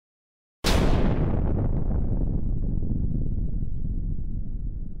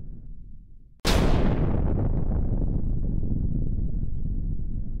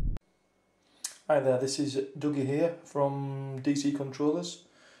Hi there, this is Dougie here from DC Controllers.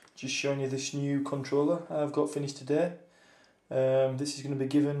 Just showing you this new controller I've got finished today. This is going to be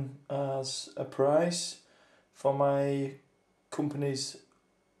given as a prize for my company's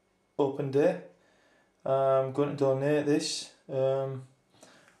open day. I'm going to donate this.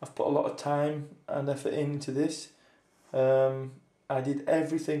 I've put a lot of time and effort into this. I did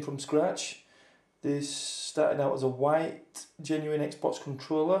everything from scratch. This started out as a white genuine Xbox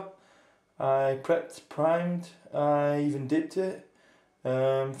controller. I prepped, primed, I even dipped it,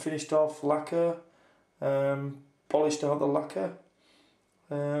 finished off lacquer, polished out the lacquer.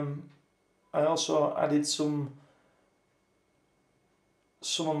 I also added some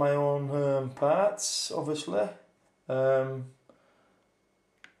of my own parts, obviously.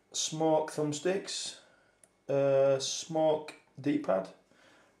 Smoke thumbsticks, smoke D-pad,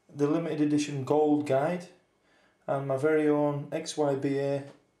 the limited edition gold guide, and my very own XYBA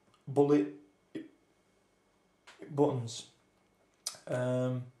bullet buttons.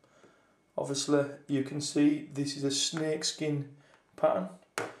 Obviously you can see this is a snakeskin pattern,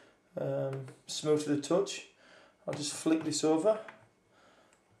 smooth to the touch. I'll just flick this over.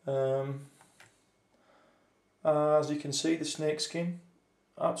 As you can see, the snakeskin,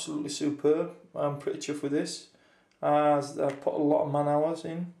 absolutely superb. I'm pretty chuffed with this, as I've put a lot of man hours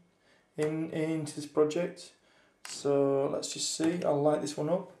into this project. So let's just see. I'll light this one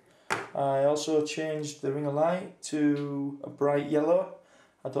up. I also changed the ring of light to a bright yellow.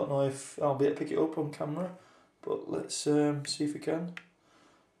 I don't know if I'll be able to pick it up on camera, but let's see if we can.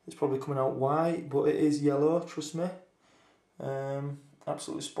 It's probably coming out white, but it is yellow, trust me.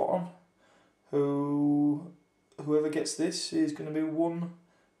 Absolutely spot on. Whoever gets this is going to be one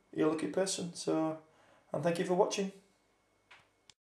lucky person. So, and thank you for watching.